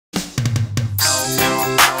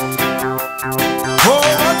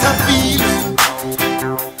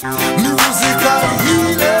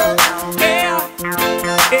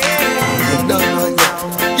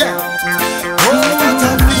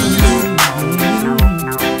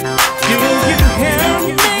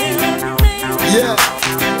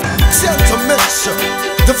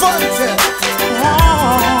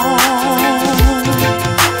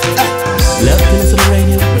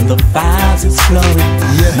flowing.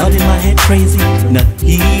 Nodding my head crazy, not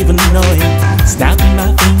even knowing. Snapping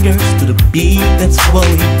my fingers to the beat that's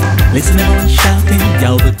flowing. Listen, everyone shouting,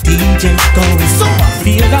 yo, the DJ's going. So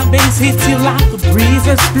feel that bass hits you like the breeze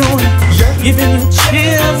is blowing. Giving you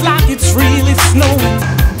chills like it's really snowing.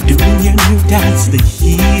 Doing your new dance, the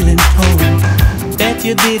healing tone that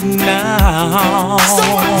you didn't know.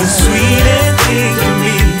 The sweetest thing to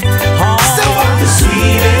me, the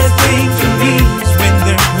sweetest thing to me is when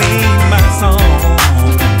they're playing my song.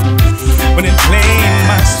 When they're playing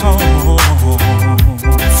my song.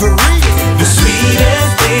 For real. The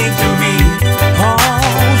sweetest thing to me,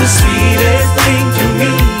 the sweetest thing to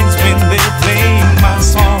me is when they're playing my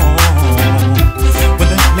song. When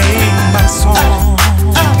they're playing my song.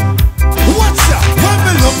 What's up? When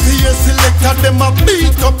me love to hear selector, them a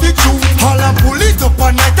beat up the tune. All a pull it up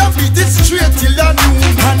and night and beat it straight till the noon.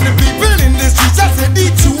 And the people in the streets just say the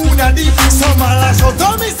tune and the tune. Some a lash out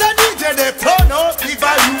on me say DJ they turn up the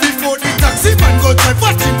volume. Before the taxi man go try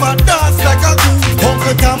Patchy man dance like a goon.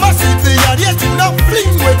 Uncle Thomas see the yard yet you not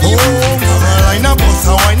fling with you. Caroline a bus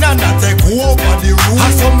and wine and not take over the room.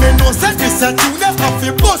 And some men know say this a tune they have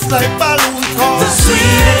to bust like balloon. The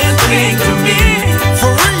sweetest thing to me,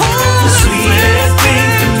 for real. the sweetest thing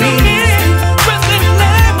to me, when they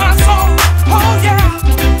play my song. Oh yeah,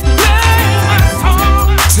 play my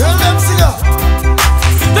song. Tell them sing up.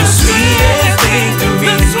 The sweetest thing to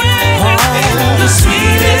me, the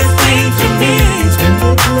sweetest thing to me is when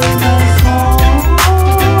they play my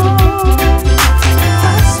song.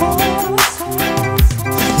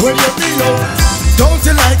 When you be low, don't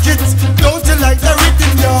you like it? Don't you like the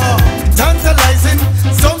rhythm, yeah? Tantalizing,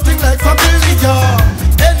 something like familiar.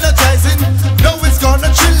 Energizing, know it's gonna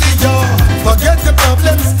chill ya. Forget the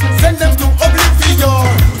problems, send them to oblivion.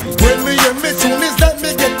 When me hear me tune is like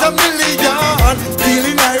me get a million.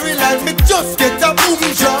 Feeling irie like me just get a boom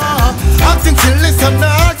jar. Acting silly, some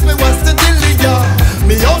now ask me what's the deal, yeah.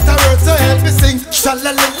 Me out of words so help me sing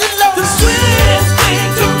sha-la-la-la-la. The sweetest thing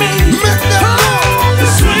to me, Make them know. the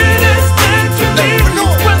sweetest thing to me,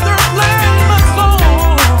 when they're playing my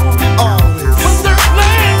song. Always. When they're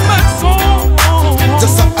playing my song.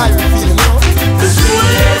 Just some irie feeling, you know? The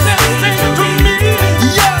sweetest thing to me,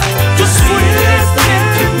 Yeah. the sweetest thing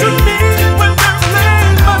to me, when they're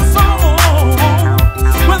playing my song.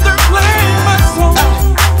 When they're playing my song.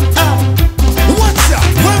 Watch out,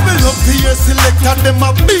 when we love to hear selector, them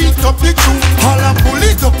a beat up the tune. All a pull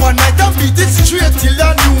it up and night and beat it straight till the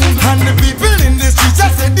noon. And the people in the streets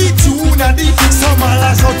just say the tune and the tune. Some a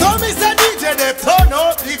lash out on me say DJ they turn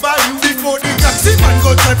up the volume. Before the taxi man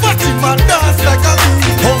go try Patchy